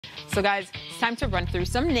So, guys, it's time to run through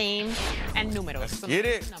some names and números. Get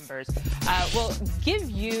it. Numbers. We'll give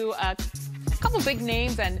you a couple big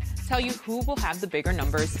names and tell you who will have the bigger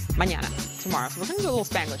numbers mañana, tomorrow. So we're going to do a little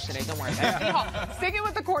Spanglish today. Don't worry, guys. Sticking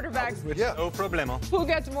with the quarterbacks. Yeah. No problemo. Who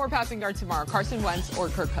gets more passing yards tomorrow, Carson Wentz or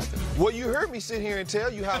Kirk Cousins? Well, you heard me sit here and tell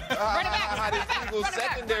you how the Eagles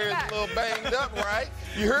secondary is a little banged up, right?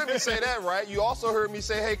 You heard me say that, right? You also heard me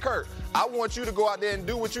say, hey, Kirk, I want you to go out there and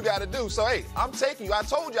do what you got to do. So, hey, I'm taking you. I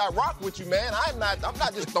told you I rock with you, man. I'm not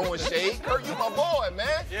just throwing shade. Kirk, you my boy,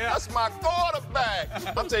 man. Yeah. That's my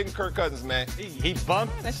quarterback. I'm taking Kirk Cousins, man. He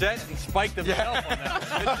bumped, set, and spiked himself on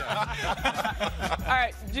that. All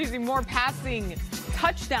right, Jeezy, more passing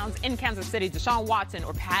touchdowns in Kansas City, Deshaun Watson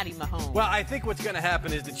or Patty Mahomes? Well, I think what's going to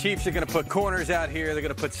happen is the Chiefs are going to put corners out here. They're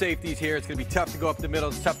going to put safeties here. It's going to be tough to go up the middle.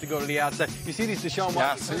 It's tough to go to the outside. You see these Deshaun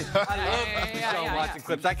Watson clips? I love Deshaun Watson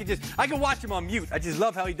clips. I can watch him on mute. I just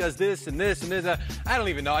love how he does this and this and this. I don't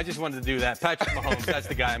even know. I just wanted to do that. Patrick Mahomes, that's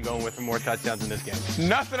the guy I'm going with for more touchdowns in this game.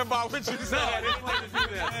 Nothing about what you said. No, I didn't want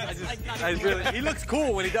to do that. He looks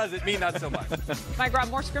cool when he does it. Me, not so much. Mike Rob,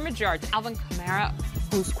 more scrimmage yards. Alvin Kamara,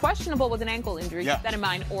 who's questionable with an ankle injury, keep that in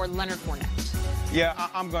mind, or Leonard Fournette? Yeah,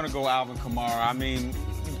 I'm going to go Alvin Kamara. I mean,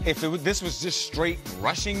 if this was just straight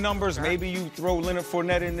rushing numbers, maybe you throw Leonard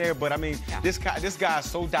Fournette in there. But, I mean, this guy is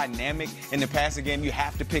so dynamic in the passing game, you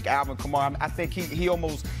have to pick Alvin Kamara. I think he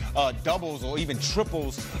almost doubles or even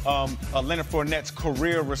triples Leonard Fournette's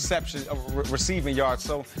career receiving yards.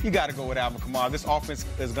 So you got to go with Alvin Kamara. This offense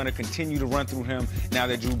is going to continue to run through him now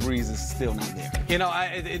that Drew Brees is still not there. You know,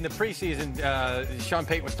 in the preseason, Sean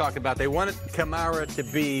Payton was talking about they wanted Kamara to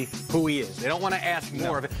be who he is. They don't want to ask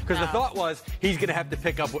more of it because the thought was he's going to have to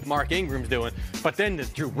pick up what Mark Ingram's doing. But then the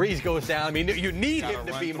Drew Brees goes down. I mean, you need him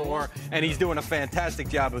to be more, and he's doing a fantastic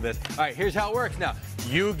job of this. All right, here's how it works now.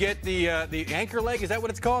 You get the anchor leg. Is that what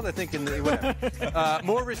it's called? I think in the whatever.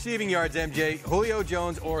 More receiving yards, MJ, Julio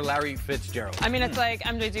Jones or Larry Fitzgerald. I mean, it's like,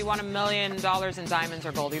 MJ, do you want $1 million in diamonds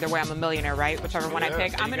or gold? Either way, I'm a millionaire, right? Whichever one I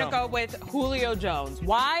pick. I'm going to go with Julio Jones.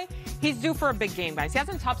 Why? He's due for a big game, guys. He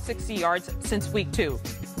hasn't topped 60 yards since week 2.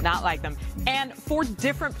 Not like them. And 4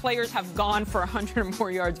 different players have gone for 100 or more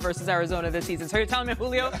yards versus Arizona this season. So you're telling me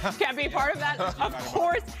Julio can't be a part of that? Of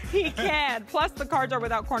course he can. Plus, the Cards are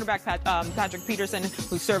without cornerback Patrick Peterson,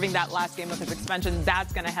 who's serving that last game of his suspension.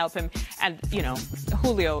 That's going to help him. And, you know,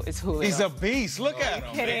 Julio is Julio. He's a beast. Look at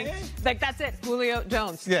him. Kidding. Man. Like, that's it. Julio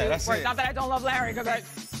Jones. Yeah, that's it. Not that I don't love Larry, because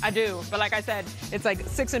I do. But like I said, it's like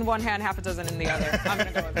 6 in one hand, half a dozen in the other. I'm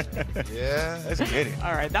going to go with it. Yeah, let's get it.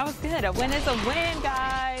 All right, that was good. A win is a win,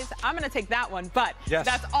 guys. I'm going to take that one. But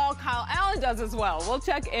that's all Kyle Allen does as well. We'll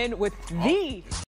check in with the